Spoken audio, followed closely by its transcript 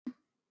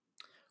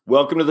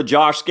Welcome to the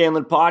Josh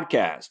Scanlon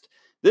Podcast.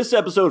 This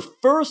episode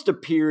first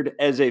appeared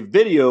as a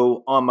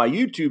video on my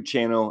YouTube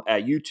channel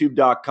at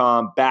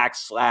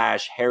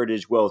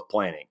youtube.com/Heritage Wealth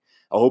Planning.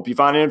 I hope you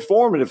find it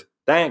informative.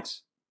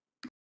 Thanks.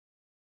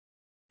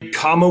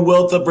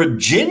 Commonwealth of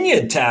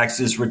Virginia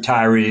taxes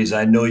retirees.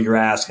 I know you're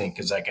asking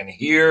because I can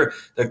hear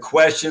the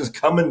questions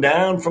coming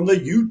down from the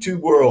YouTube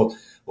world.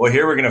 Well,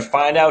 here we're going to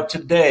find out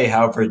today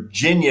how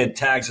Virginia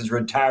taxes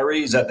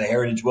retirees at the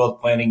Heritage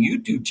Wealth Planning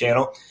YouTube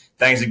channel.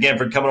 Thanks again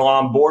for coming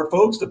on board,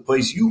 folks, the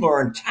place you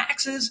learn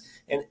taxes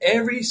in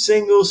every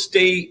single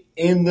state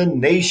in the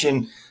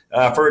nation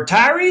for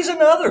retirees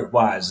and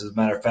otherwise. As a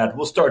matter of fact,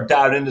 we'll start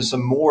diving into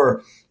some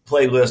more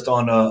playlist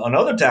on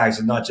other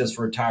taxes, not just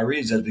for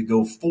retirees, as we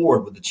go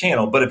forward with the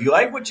channel. But if you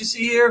like what you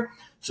see here,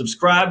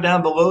 subscribe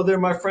down below there,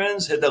 my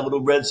friends. Hit that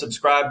little red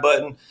subscribe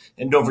button.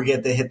 And don't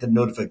forget to hit the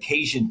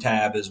notification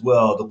tab as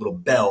well, the little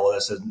bell.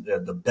 That says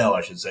the bell,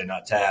 I should say,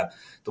 not tab.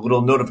 The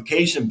little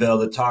notification bell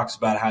that talks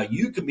about how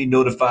you can be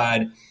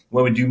notified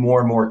when we do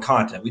more and more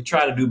content. We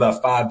try to do about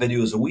 5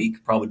 videos a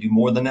week, probably do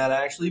more than that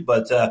actually.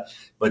 But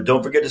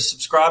don't forget to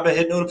subscribe and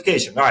hit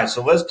notification. All right,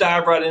 so let's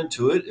dive right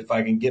into it. If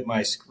I can get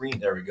my screen,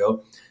 there we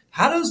go.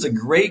 How does the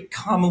great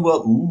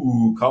Commonwealth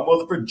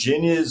of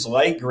Virginia is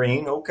light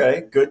green.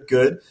 Okay,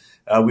 good.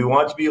 We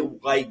want it to be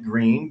light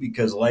green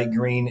because light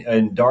green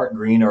and dark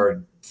green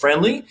are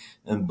friendly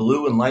and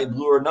blue and light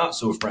blue are not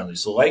so friendly.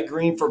 So light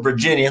green for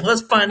Virginia.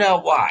 Let's find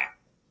out why.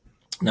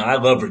 Now, I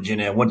love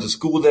Virginia. I went to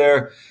school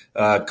there,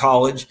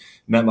 college,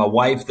 met my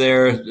wife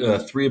there.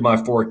 3 of my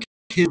 4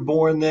 kids were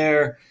born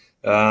there.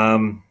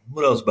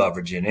 What else about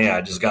Virginia? Yeah,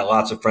 I just got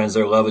lots of friends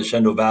there. Love it.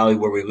 Shenandoah Valley,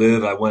 where we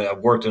live. I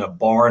worked in a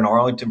bar in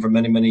Arlington for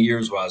many, many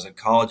years while I was in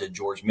college at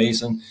George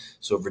Mason.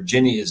 So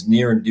Virginia is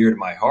near and dear to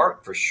my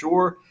heart for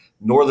sure.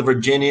 Northern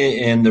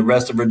Virginia and the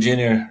rest of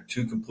Virginia are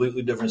 2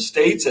 completely different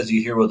states, as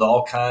you hear with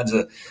all kinds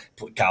of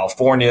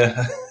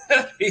California,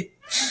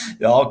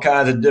 all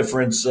kinds of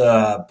different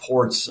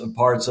parts of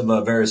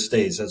various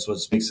states. That's what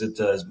makes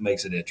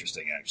it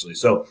interesting, actually.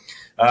 So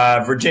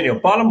Virginia,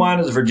 bottom line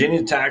is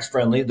Virginia tax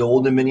friendly. The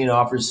Old Dominion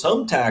offers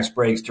some tax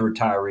breaks to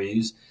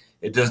retirees.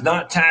 It does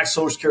not tax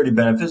Social Security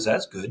benefits.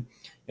 That's good.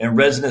 And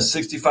residents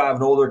 65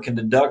 and older can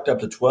deduct up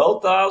to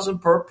 $12,000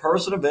 per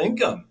person of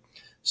income,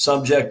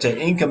 subject to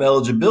income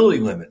eligibility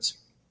limits.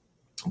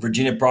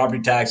 Virginia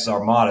property taxes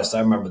are modest. I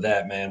remember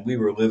that, man. We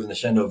were living in the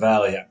Shenandoah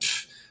Valley,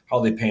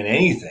 hardly paying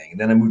anything. And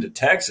then I moved to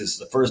Texas.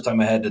 The first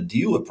time I had to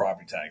deal with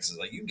property taxes.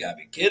 Like, you got to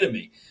be kidding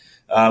me.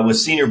 With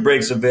senior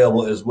breaks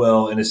available as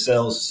well, and the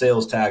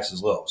sales tax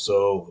is low.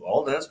 So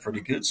all that's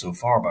pretty good so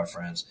far, my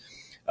friends.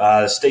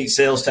 State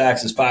sales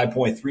tax is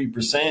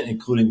 5.3%,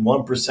 including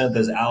 1%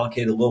 that's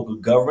allocated to local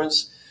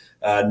governments.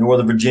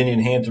 Northern Virginia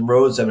and Hampton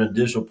Roads have an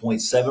additional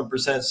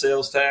 0.7%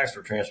 sales tax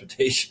for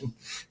transportation.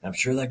 I'm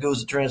sure that goes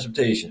to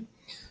transportation.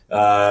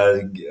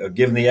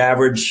 Given the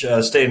average,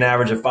 state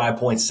average of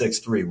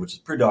 5.63, which is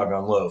pretty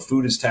doggone low.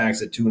 Food is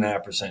taxed at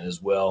 2.5%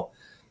 as well.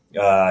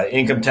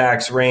 Income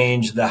tax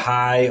range, the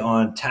high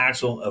on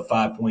taxable of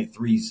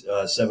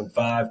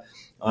 5.375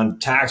 on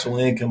taxable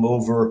income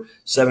over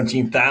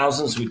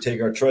 17,000. So we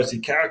take our trusty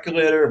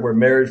calculator. We're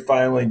married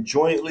filing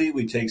jointly.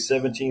 We take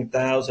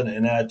 17,000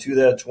 and add to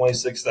that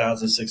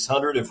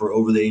 26,600 if we're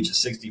over the age of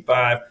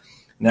 65.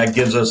 And that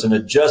gives us an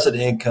adjusted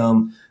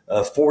income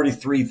of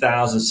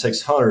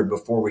 43,600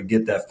 before we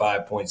get that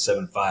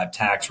 5.75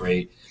 tax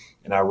rate.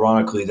 And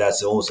ironically,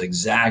 that's almost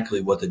exactly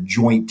what the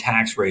joint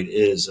tax rate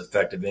is,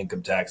 effective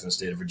income tax in the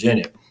state of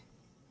Virginia.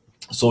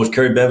 Social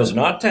Security benefits are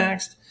not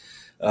taxed.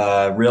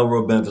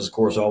 Railroad benefits, of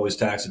course, are always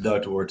tax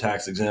deductible or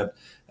tax exempt.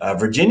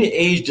 Virginia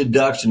age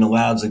deduction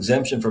allows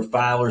exemption for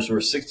filers who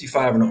are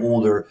 65 and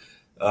older,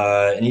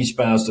 and each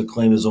spouse to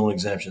claim his own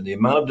exemption. The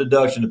amount of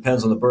deduction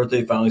depends on the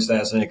birthday, filing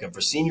status, and income.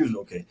 For seniors,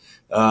 okay.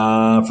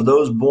 For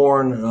those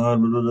born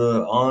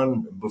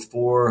on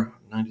before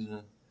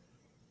 19.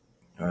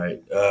 All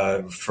right.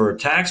 For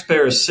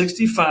taxpayers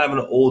 65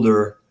 and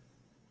older,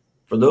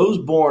 for those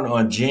born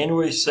on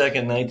January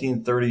 2nd,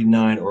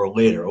 1939 or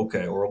later,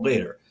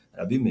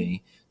 that'd be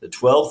me, the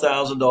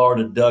 $12,000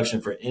 deduction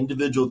for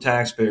individual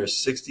taxpayers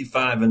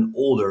 65 and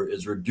older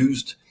is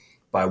reduced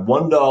by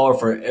 $1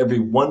 for every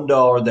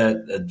 $1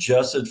 that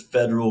adjusted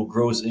federal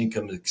gross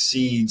income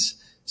exceeds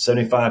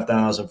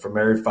 $75,000 for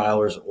married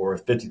filers or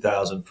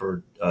 $50,000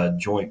 for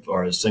joint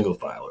or single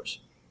filers.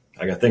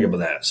 I got to think about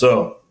that.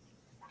 So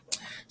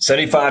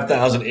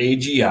 75,000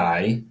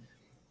 AGI.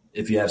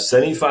 If you have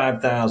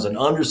 75,000,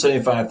 under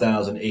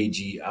 75,000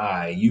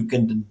 AGI, you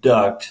can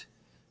deduct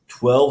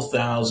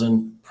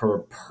 12,000 per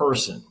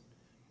person.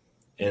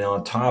 And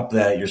on top of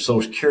that, your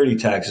Social Security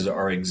taxes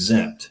are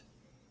exempt.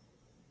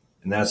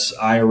 And that's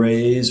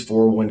IRAs,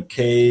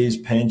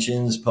 401ks,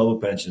 pensions,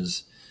 public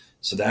pensions.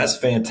 So that's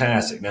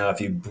fantastic. Now, if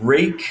you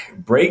break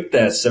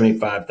that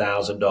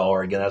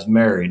 $75,000, again, that's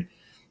married,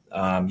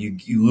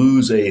 you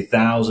lose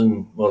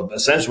 $1,000. Well,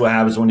 essentially what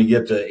happens when you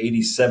get to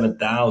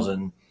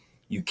 87,000,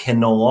 you can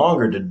no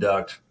longer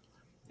deduct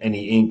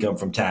any income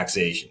from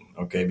taxation,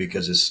 okay,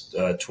 because it's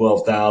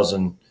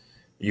 12,000.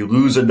 You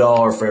lose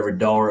 $1 for every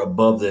dollar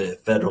above the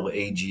federal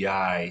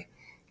AGI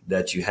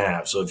that you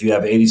have. So if you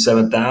have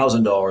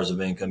 $87,000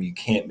 of income, you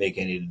can't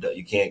get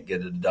a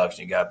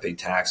deduction. You got to pay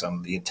tax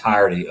on the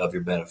entirety of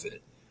your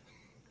benefit.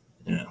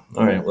 Yeah.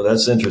 All right. Well,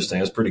 that's interesting.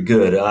 That's pretty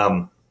good.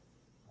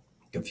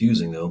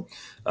 Confusing though.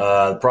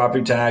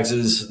 Property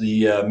taxes,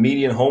 the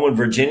median home in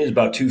Virginia is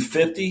about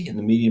 $250, and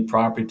the median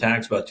property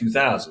tax about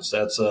 $2,000. So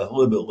that's a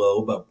little bit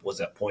low, about what's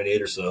that,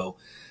 0.8 or so.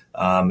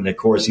 And of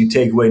course, you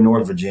take away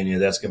North Virginia,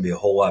 that's going to be a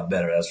whole lot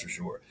better. That's for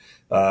sure.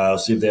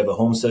 See if they have a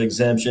homestead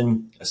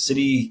exemption. A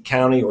city,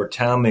 county, or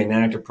town may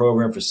enact a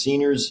program for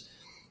seniors,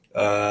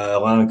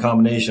 allowing a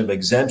combination of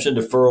exemption,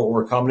 deferral,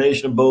 or a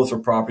combination of both for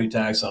property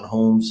tax on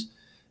homes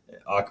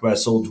occupied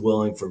sole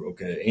dwelling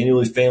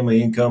annually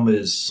family income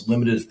is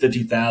limited to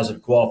 $50,000 to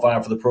qualify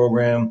for the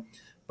program,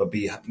 but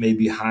may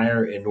be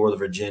higher in Northern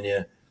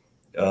Virginia.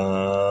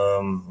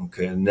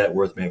 Net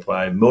worth may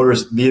apply.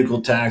 Motorist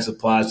vehicle tax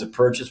applies to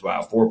purchase.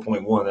 Wow,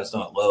 4.1. That's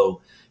not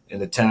low.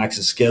 And the tax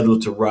is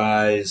scheduled to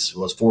rise.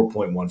 Well, it's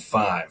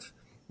 4.15.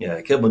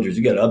 Yeah, Kiplingers,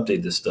 you got to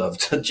update this stuff.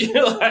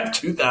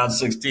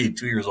 2016,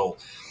 2 years old.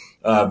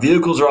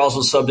 Vehicles are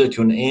also subject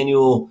to an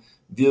annual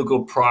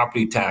vehicle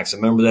property tax.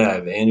 Remember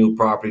that, annual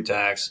property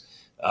tax.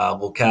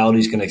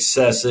 Localities can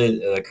assess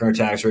it. The current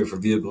tax rate for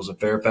vehicles in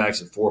Fairfax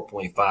is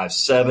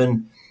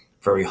 4.57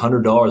 for every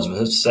 $100 of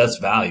assessed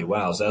value.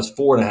 Wow, so that's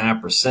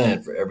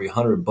 4.5% for every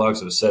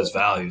 $100 of assessed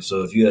value.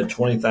 So if you had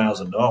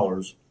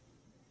 $20,000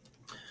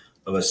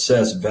 of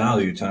assessed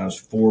value times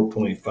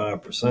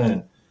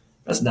 4.5%,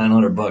 that's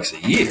 $900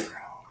 a year.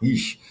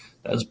 Yeesh.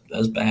 That's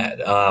bad.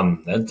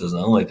 That does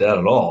not like that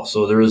at all.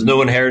 So there is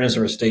no inheritance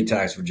or estate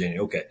tax in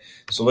Virginia. Okay,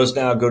 so let's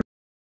now go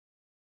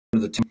to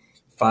the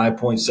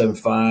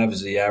 5.75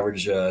 is the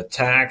average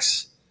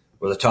tax,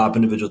 or the top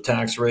individual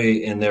tax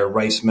rate, and they're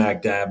right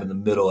smack dab in the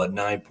middle at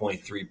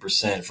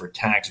 9.3% for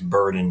tax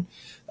burden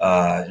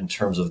in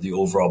terms of the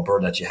overall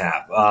burden that you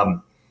have.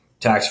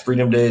 Tax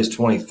freedom day is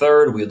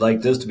 23rd. We'd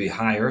like this to be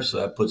higher, so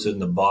that puts it in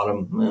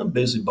the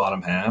basically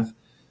bottom half.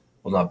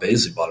 Well, not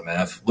basically bottom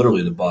half,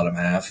 literally the bottom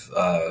half.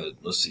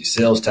 Let's see,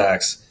 sales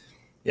tax.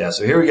 Yeah,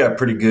 so here we got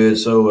pretty good.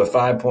 So a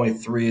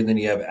 5.3, and then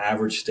you have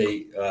average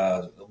state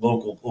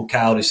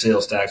locality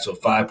sales tax, so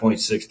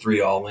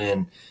 5.63 all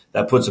in.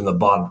 That puts them in the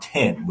bottom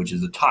 10, which is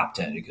the top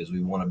 10, because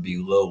we want to be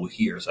low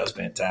here. So that's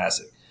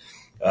fantastic.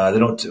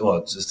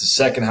 It's the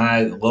second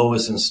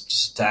lowest in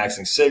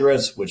taxing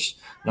cigarettes, which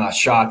not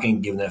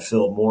shocking given that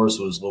Philip Morris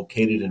was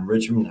located in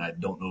Richmond. I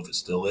don't know if it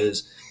still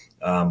is.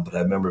 But I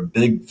remember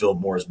big Philip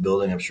Morris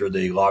building. I'm sure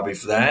they lobbied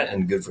for that,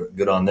 and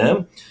good on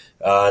them.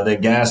 The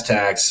gas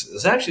tax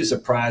is actually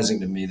surprising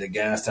to me. The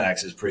gas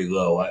tax is pretty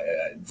low.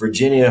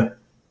 Virginia,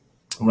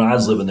 when I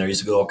was living there, I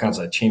used to go to all kinds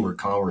of Chamber of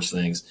Commerce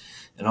things,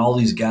 and all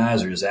these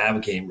guys are just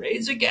advocating,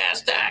 raise the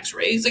gas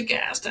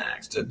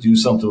tax to do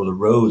something with the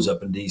roads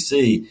up in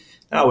D.C.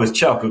 I always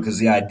chuckle because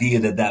the idea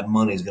that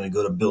money is going to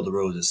go to build the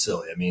roads is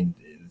silly. I mean,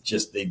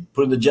 they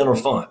put it in the general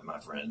fund, my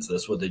friends.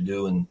 That's what they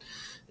do, and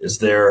it's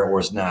there or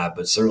it's not,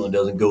 but certainly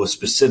doesn't go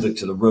specific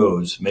to the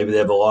roads. Maybe they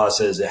have a law that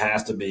says it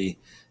has to be.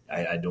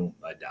 I doubt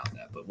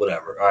that, but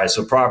whatever. All right,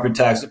 so property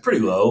tax is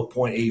pretty low,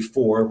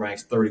 0.84,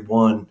 ranks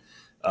 31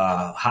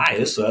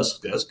 highest, so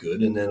that's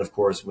good. And then, of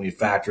course, when you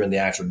factor in the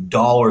actual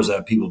dollars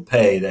that people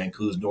pay, that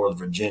includes Northern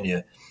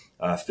Virginia,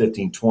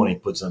 1520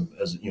 puts them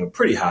as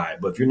pretty high.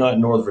 But if you're not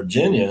in Northern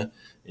Virginia and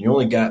you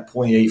only got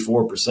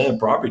 0.84%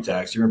 property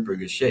tax, you're in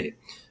pretty good shape.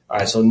 All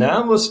right, so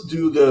now let's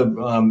do the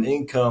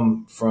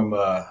income from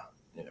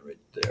right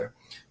there,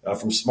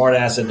 from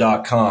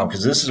smartasset.com,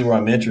 because this is where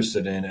I'm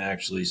interested in,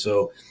 actually.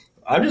 So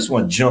I just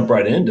want to jump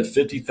right into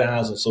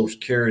 50,000 Social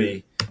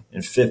Security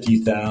and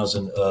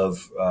 50,000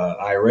 of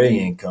IRA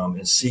income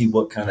and see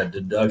what kind of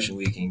deduction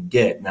we can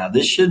get. Now,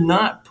 this should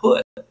not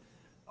put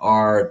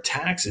our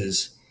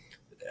taxes.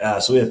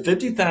 So we have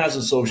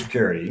 50,000 Social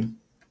Security.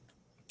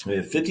 We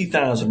have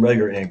 50,000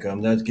 regular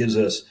income. That gives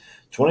us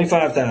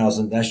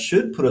 25,000. That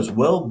should put us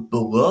well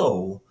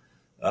below.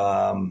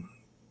 That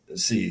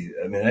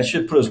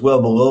should put us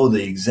well below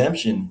the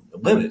exemption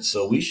limit.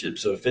 So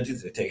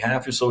take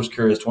half your Social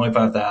Security is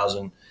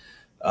 25,000.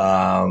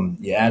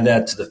 You add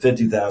that to the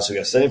 50,000. So you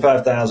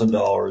got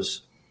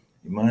 $75,000.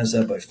 You minus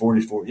that by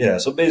 44. Yeah.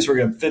 So basically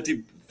we're going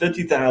to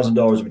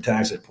 $50,000 to be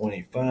taxed at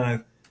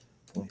 0.85,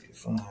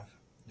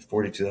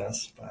 42.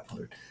 That's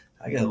 500.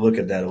 I got to look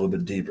at that a little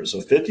bit deeper. So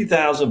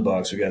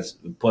 $50,000 we got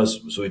plus.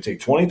 So we take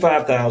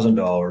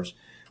 $25,000.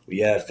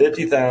 We add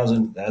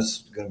 50,000.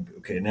 That's going to be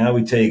okay. Now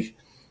we take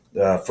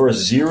first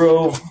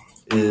zero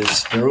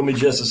is, bear with me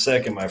just a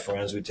second, my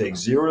friends. We take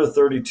 0 to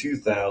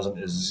 32,000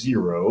 is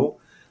 0.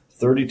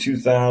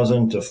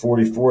 32,000 to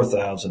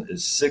 44,000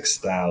 is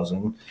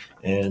 6,000,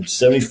 and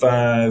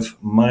 75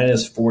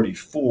 minus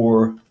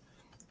 44.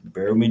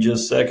 Bear with me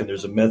just a second.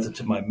 There's a method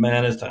to my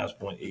madness. Times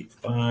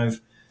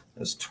 0.85.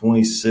 That's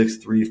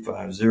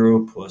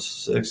 26,350 plus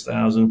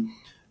 6,000.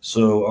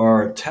 So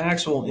our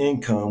taxable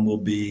income will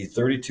be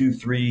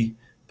 32,300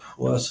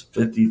 plus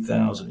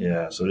 50,000.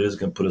 Yeah, so it is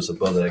going to put us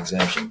above that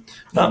exemption.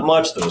 Not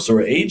much though. So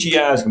our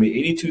AGI is going to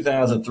be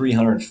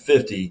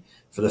 82,350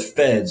 for the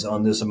feds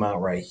on this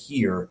amount right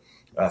here.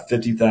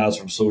 50,000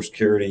 from Social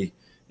Security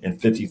and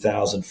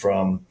 $50,000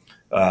 from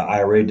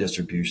IRA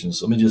distributions.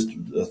 So let me just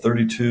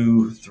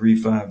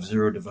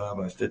 32,350 divided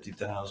by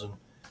 50,000.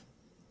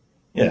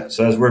 Yeah,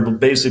 so as we're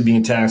basically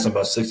being taxed on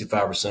about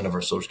 65% of our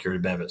Social Security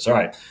benefits. All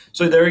right,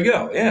 so there you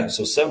go. Yeah,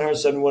 so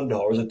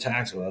 $771 a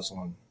taxable. That's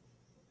on.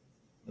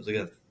 I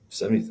got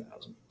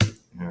 70,000.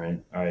 All right,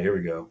 here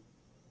we go.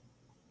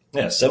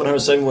 Yeah,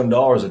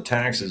 $771 of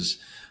taxes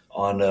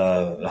on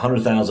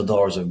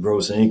 $100,000 of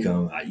gross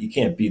income. You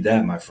can't beat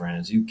that, my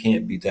friends. You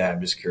can't beat that.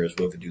 I'm just curious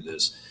what if we do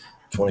this.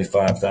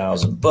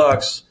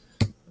 $25,000.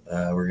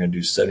 We're going to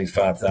do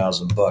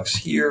 $75,000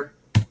 here.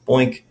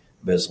 Boink.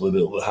 But it's a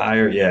little bit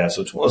higher. Yeah,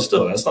 so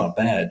still, that's not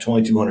bad,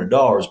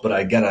 $2,200. But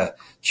I got to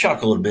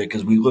chuckle a little bit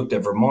because we looked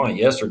at Vermont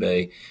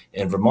yesterday,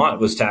 and Vermont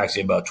was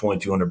taxing about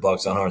 $2,200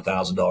 on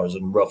 $100,000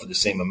 and roughly the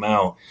same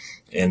amount.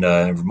 And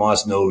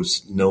Vermont's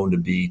known to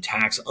be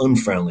tax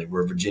unfriendly,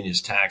 where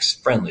Virginia's tax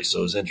friendly.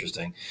 So it's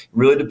interesting. It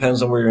really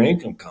depends on where your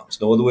income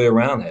comes. No other way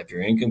around that. If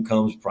your income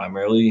comes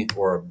primarily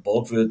or a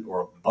bulk of it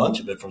or a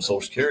bunch of it from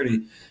Social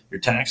Security, your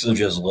taxes are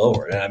just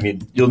lower. And I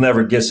mean, you'll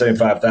never get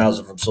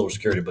 $75,000 from Social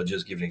Security, but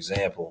just give an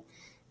example.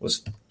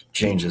 Let's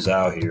change this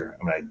out here.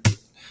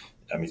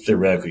 I mean,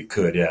 theoretically, you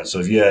could, yeah. So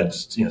if you had,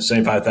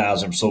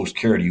 $75,000 from Social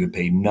Security, you would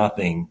pay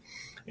nothing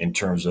in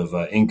terms of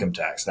income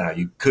tax. Now,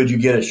 could you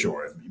get it?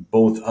 Sure. If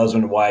both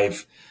husband and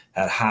wife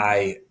had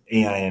high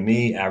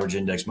AIME, average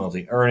index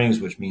monthly earnings,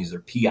 which means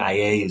their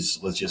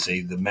PIAs. Let's just say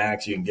the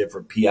max you can get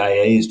for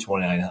PIA is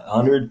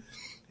 $2,900.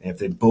 And if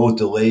they both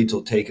delayed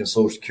till taking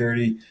Social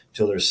Security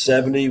till they're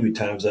 70, we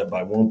times that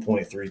by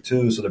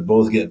 1.32. So they're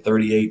both getting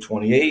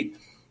 $3,828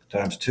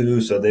 times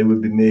 2. So they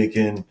would be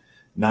making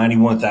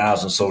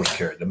 $91,000 Social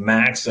Security. The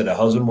max that a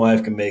husband and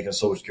wife can make on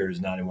Social Security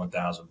is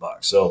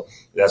 $91,000. So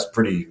that's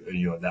pretty,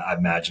 I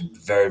imagine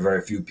very,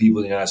 very few people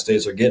in the United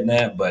States are getting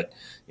that. But,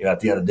 at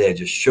the end of the day, it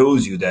just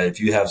shows you that if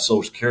you have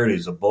Social Security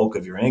as the bulk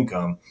of your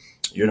income,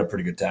 you're in a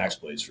pretty good tax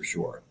place for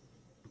sure.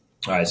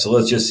 All right, so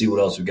let's just see what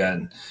else we've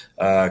gotten.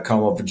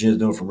 Commonwealth Virginia's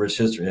known for rich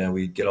history. Yeah,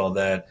 we get all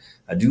that.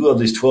 I do love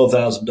these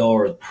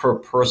 $12,000 per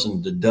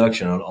person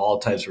deduction on all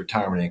types of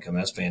retirement income.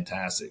 That's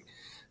fantastic.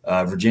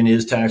 Virginia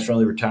is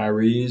tax-friendly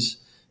retirees.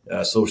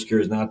 Social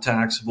Security is not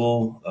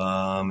taxable.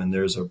 And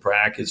there's our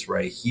brackets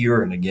right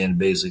here. And again,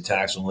 basically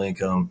taxable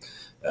income,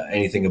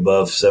 anything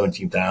above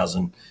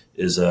 $17,000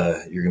 is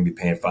you're going to be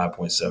paying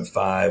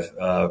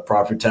 5.75.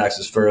 Property tax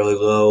is fairly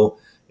low,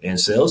 and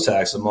sales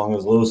tax among the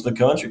lowest in the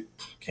country.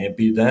 Can't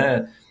beat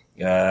that.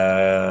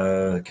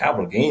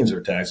 Capital gains are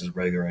taxed as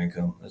regular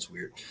income. That's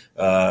weird.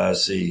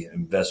 See,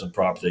 investment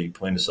property that you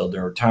plan to sell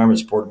during retirement.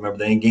 It's important to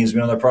remember that any gains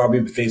made on that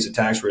property would face a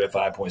tax rate of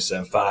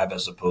 5.75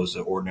 as opposed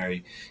to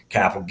ordinary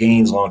capital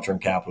gains, long-term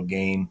capital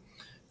gain.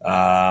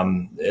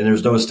 And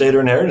there's no estate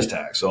or inheritance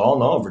tax. So all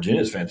in all,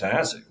 Virginia is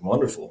fantastic,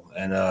 wonderful.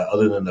 And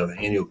other than the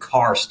annual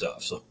car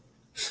stuff. So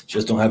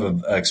just don't have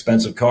an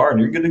expensive car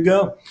and you're good to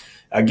go.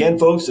 Again,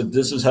 folks, if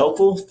this is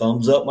helpful,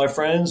 thumbs up, my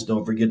friends.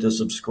 Don't forget to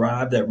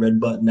subscribe, that red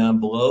button down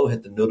below.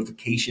 Hit the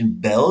notification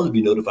bell to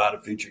be notified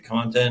of future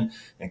content.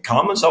 And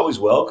comments always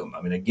welcome.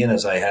 I mean, again,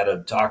 as I had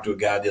to talk to a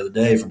guy the other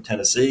day from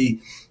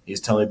Tennessee, he's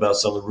telling me about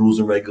some of the rules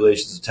and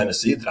regulations of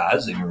Tennessee that I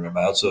was ignorant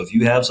about. So if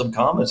you have some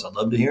comments, I'd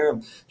love to hear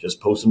them. Just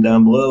post them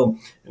down below.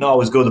 And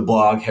always go to the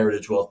blog,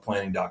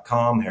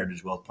 heritagewealthplanning.com,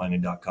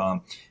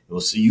 heritagewealthplanning.com.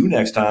 We'll see you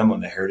next time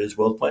on the Heritage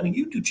Wealth Planning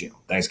YouTube channel.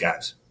 Thanks,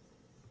 guys.